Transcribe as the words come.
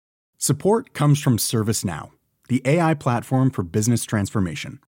Support comes from ServiceNow, the AI platform for business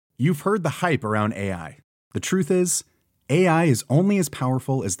transformation. You've heard the hype around AI. The truth is, AI is only as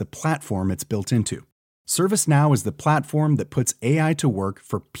powerful as the platform it's built into. ServiceNow is the platform that puts AI to work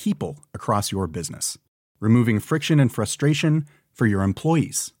for people across your business, removing friction and frustration for your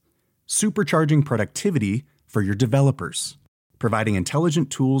employees, supercharging productivity for your developers, providing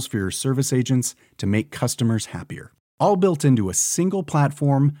intelligent tools for your service agents to make customers happier. All built into a single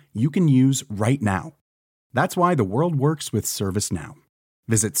platform you can use right now. That's why the world works with ServiceNow.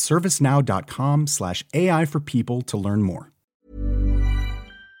 Visit servicenow.com/AI for people to learn more.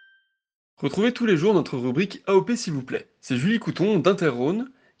 Retrouvez tous les jours notre rubrique AOP s'il vous plaît. C'est Julie Couton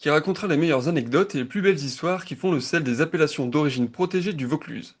d'Interrhône qui racontera les meilleures anecdotes et les plus belles histoires qui font le sel des appellations d'origine protégée du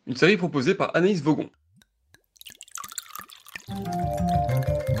Vaucluse. Une série proposée par Anaïs Vaugon.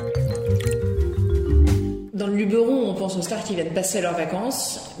 Dans le Luberon, on pense aux stars qui viennent passer leurs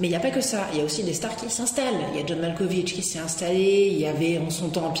vacances, mais il n'y a pas que ça, il y a aussi des stars qui s'installent. Il y a John Malkovich qui s'est installé, il y avait en son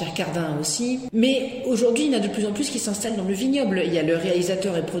temps Pierre Cardin aussi. Mais aujourd'hui, il y en a de plus en plus qui s'installent dans le vignoble. Il y a le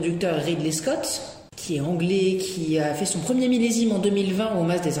réalisateur et producteur Ridley Scott, qui est anglais, qui a fait son premier millésime en 2020 au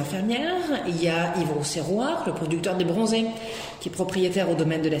Mas des Infirmières. Il y a Yves Rousset-Rouard, le producteur des Bronzés, qui est propriétaire au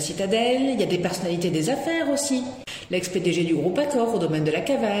domaine de la Citadelle. Il y a des personnalités des affaires aussi. L'ex-PDG du groupe Accor au domaine de la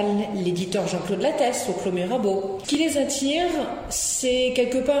Cavale, l'éditeur Jean-Claude Lattès au Clos Mirabeau. Ce qui les attire, c'est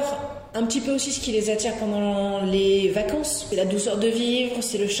quelque part un petit peu aussi ce qui les attire pendant les vacances. C'est la douceur de vivre,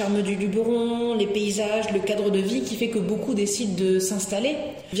 c'est le charme du Luberon, les paysages, le cadre de vie qui fait que beaucoup décident de s'installer.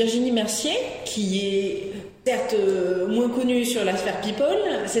 Virginie Mercier, qui est certes moins connue sur la sphère people,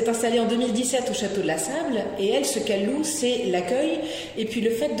 s'est installée en 2017 au Château de la Sable, et elle, ce qu'elle loue, c'est l'accueil et puis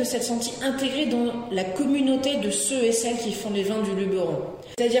le fait de s'être sentie intégrée dans la communauté de ceux et celles qui font les vins du Luberon.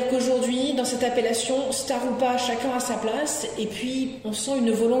 C'est-à-dire qu'aujourd'hui, dans cette appellation, star ou pas, chacun a sa place, et puis on sent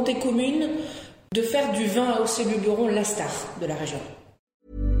une volonté commune de faire du vin à AOC Luberon la star de la région.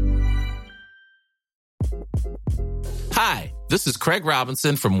 Hi, this is Craig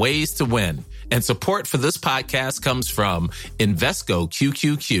Robinson from Ways to Win, and support for this podcast comes from Invesco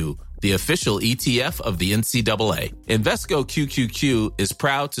QQQ, the official ETF of the NCAA. Invesco QQQ is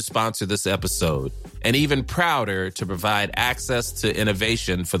proud to sponsor this episode, and even prouder to provide access to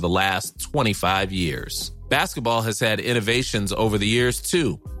innovation for the last 25 years. Basketball has had innovations over the years,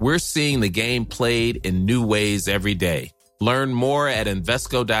 too. We're seeing the game played in new ways every day. Learn more at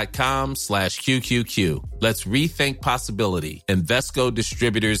Invesco.com/QQQ. Let's rethink possibility. Invesco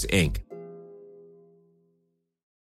Distributors, Inc.